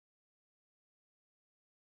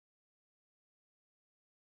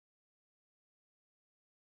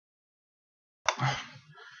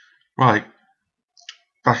Right,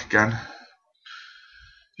 back again.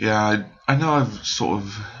 Yeah, I know I've sort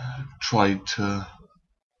of tried to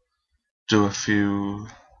do a few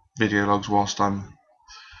video logs whilst I'm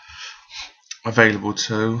available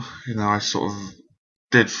to. I sort of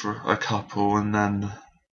did for a couple, and then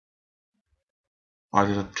I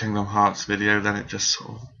did a Kingdom Hearts video, then it just sort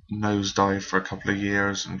of nosedived for a couple of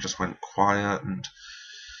years and just went quiet, and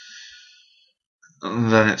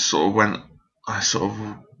then it sort of went, I sort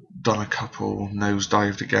of done a couple,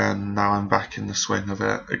 nosedived again, now I'm back in the swing of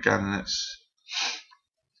it again, and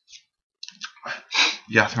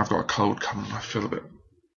yeah, I think I've got a cold coming, I feel a bit.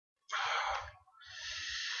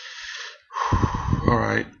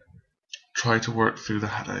 Alright, try to work through the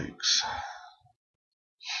headaches.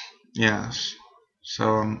 Yes, so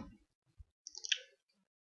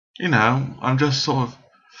I'm just sort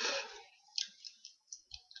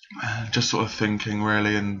of thinking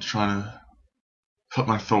really, and trying to put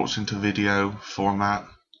my thoughts into video format,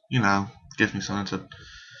 gives me something to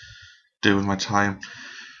do with my time.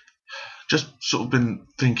 Just sort of been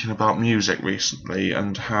thinking about music recently,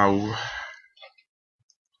 and how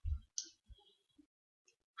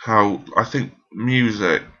I think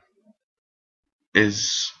music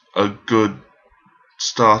is a good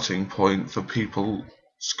starting point for people's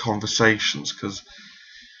conversations, because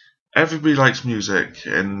everybody likes music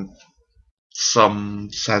in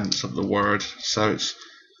some sense of the word. So it's,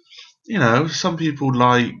 some people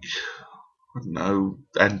like, I don't know,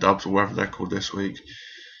 N-Dubz or whatever they're called this week.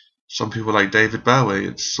 Some people like David Bowie.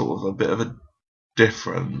 It's sort of a bit of a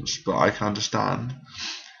difference, but I can understand.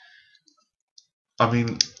 I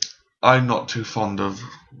mean, I'm not too fond of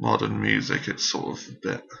modern music. It's sort of a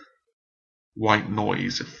bit white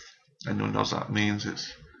noise, if anyone knows what that means.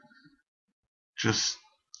 It's just,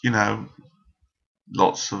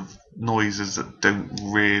 lots of noises that don't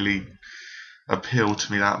really appeal to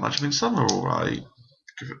me that much. I mean, some are alright,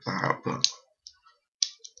 give it that,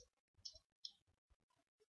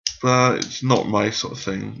 but it's not my sort of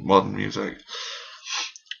thing, modern music.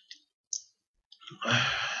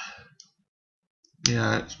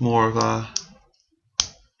 Yeah, it's more of a,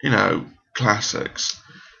 classics.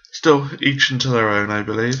 Still, each into their own, I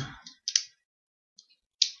believe.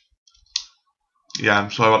 Yeah, I'm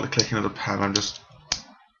sorry about the clicking of the pen. I'm just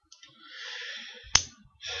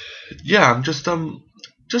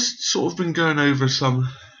sort of been going over some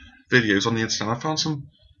videos on the internet. I found some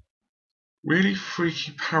really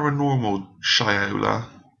freaky paranormal Shiola.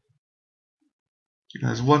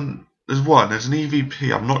 There's an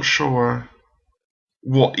EVP. I'm not sure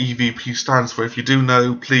what EVP stands for. If you do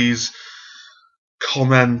know, please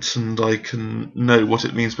comment and I can know what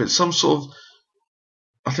it means. But it's some sort of,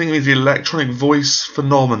 I think it means the electronic voice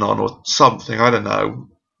phenomenon or something. I don't know.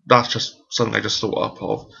 That's just something I just thought up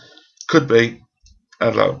of. Could be. I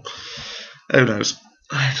don't know. Who knows?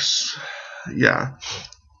 Yeah.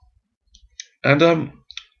 And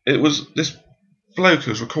it was this bloke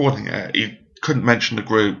who was recording it. He couldn't mention the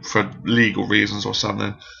group for legal reasons or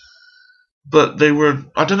something. But they were,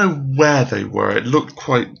 I don't know where they were. It looked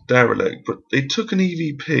quite derelict. But they took an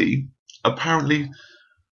EVP. Apparently,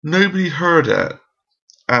 nobody heard it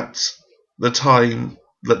at the time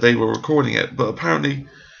that they were recording it. But apparently,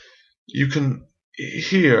 you can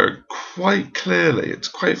hear quite clearly. It's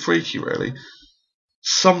quite freaky, really.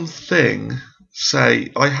 Something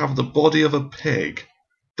say, "I have the body of a pig,"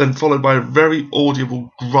 then followed by a very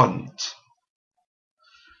audible grunt.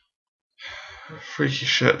 Freaky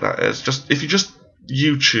shit that is. If you just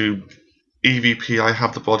YouTube EVP, "I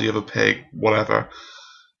have the body of a pig," whatever,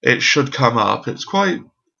 it should come up.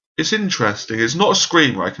 It's interesting. It's not a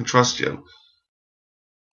screamer, I can trust you.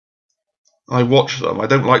 I watch them. I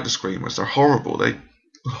don't like the screamers. They're horrible. It's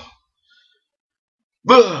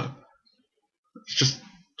just,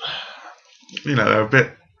 they're a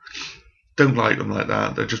bit, don't like them like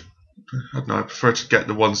that. They're just, I don't know, I prefer to get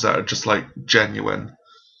the ones that are just like genuine.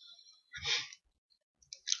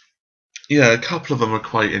 Yeah, a couple of them are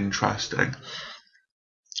quite interesting.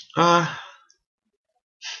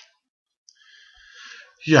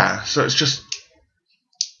 Yeah, so it's just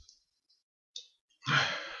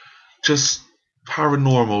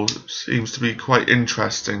paranormal seems to be quite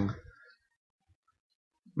interesting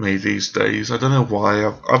me these days. I don't know why.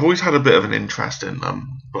 I've always had a bit of an interest in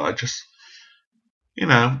them, but I just,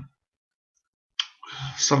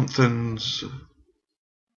 something's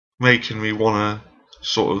making me want to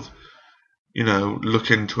sort of,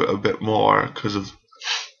 look into it a bit more, because of,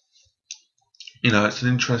 it's an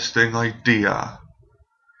interesting idea.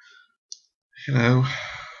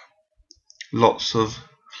 Lots of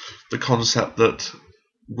the concept that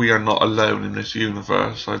we are not alone in this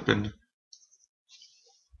universe. I've been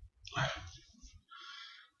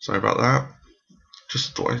Sorry about that.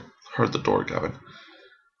 Just thought I heard the door going.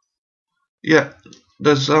 Yeah,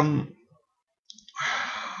 there's I'm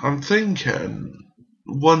thinking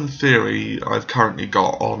one theory I've currently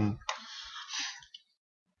got on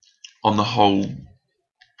the whole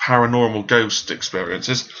paranormal ghost experience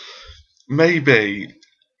is maybe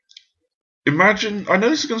imagine, I know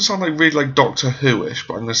this is going to sound like really like Doctor Who-ish,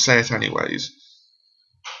 but I'm going to say it anyways.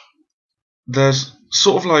 There's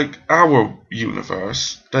sort of like our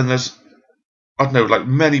universe, then there's, I don't know, like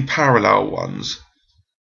many parallel ones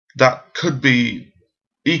that could be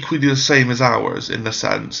equally the same as ours in the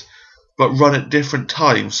sense, but run at different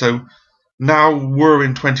times. So now we're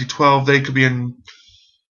in 2012, they could be in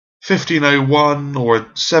 1501 or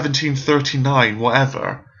 1739,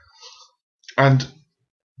 whatever. And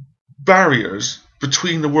barriers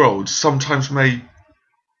between the worlds sometimes may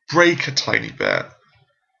break a tiny bit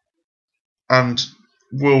and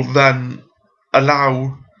will then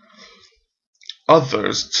allow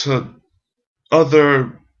other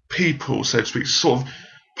people, so to speak, sort of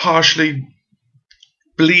partially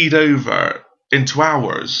bleed over into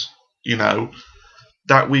ours, you know,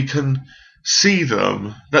 that we can see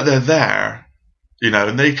them, that they're there, you know,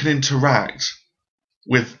 and they can interact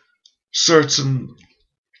with certain,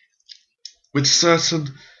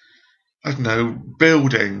 I don't know,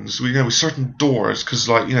 buildings, you know, with certain doors, because,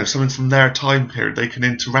 like, you know, something from their time period they can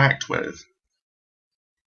interact with.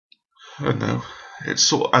 I don't know. It's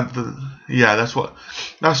sort of, yeah, that's what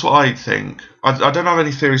I think. I don't have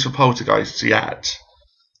any theories for poltergeists yet.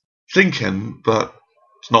 Thinking, but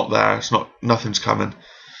it's not there. Nothing's coming.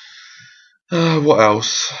 What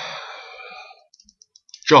else?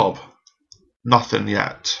 Job. Nothing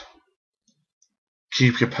yet.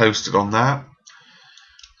 Keep you posted on that.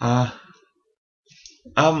 Yeah,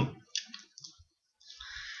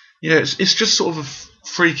 it's just sort of a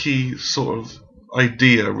freaky sort of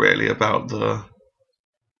idea, really, about the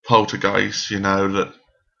poltergeist. You know, that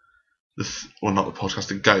well, not the poltergeist,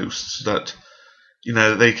 the ghosts, that, you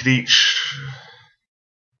know, they could each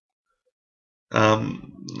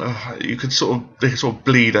they could sort of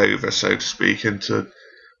bleed over, so to speak, into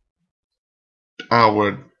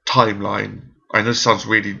our timeline. I know this sounds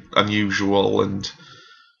really unusual and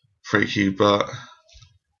freaky, but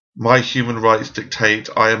my human rights dictate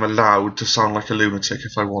I am allowed to sound like a lunatic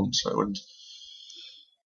if I want to, and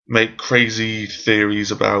make crazy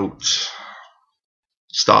theories about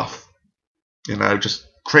stuff. You know, just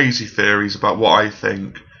crazy theories about what I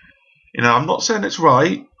think. You know, I'm not saying it's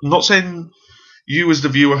right. I'm not saying you as the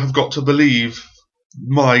viewer have got to believe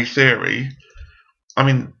my theory. I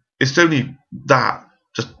mean, it's only that,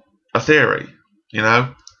 just a theory, you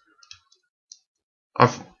know?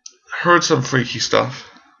 I've heard some freaky stuff,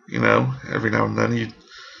 you know, every now and then. You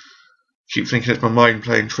keep thinking it's my mind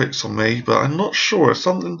playing tricks on me, but I'm not sure.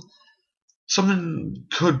 Something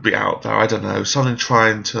could be out there, I don't know. Something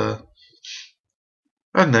trying to,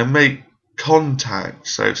 I don't know, make contact,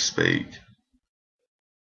 so to speak.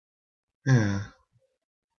 Yeah.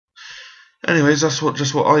 Anyways, that's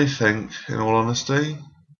just what I think, in all honesty.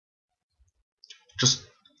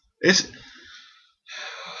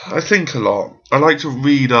 I think a lot. I like to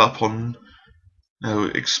read up on, you know,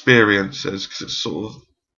 experiences, because it's sort of,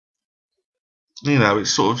 you know, it's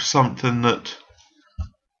sort of something that,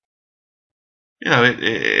 you know,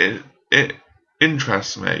 it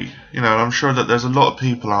interests me, you know, and I'm sure that there's a lot of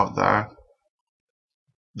people out there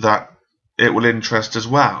that it will interest as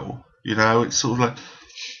well. You know, it's sort of like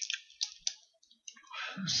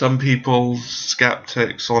some people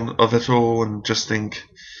skeptics of it all and just think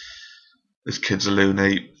this kid's a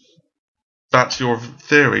loony. That's your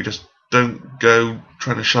theory. Just don't go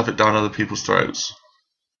trying to shove it down other people's throats.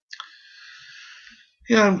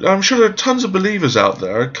 Yeah, I'm sure there are tons of believers out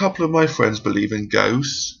there. A couple of my friends believe in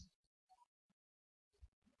ghosts.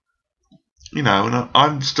 You know, and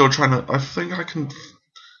I'm still trying to. I think I can.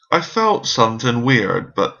 I felt something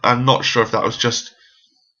weird, but I'm not sure if that was just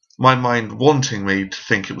my mind wanting me to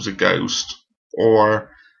think it was a ghost, or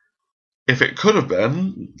if it could have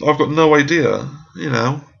been. I've got no idea. You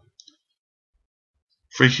know,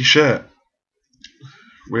 freaky shit.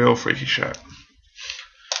 Real freaky shit.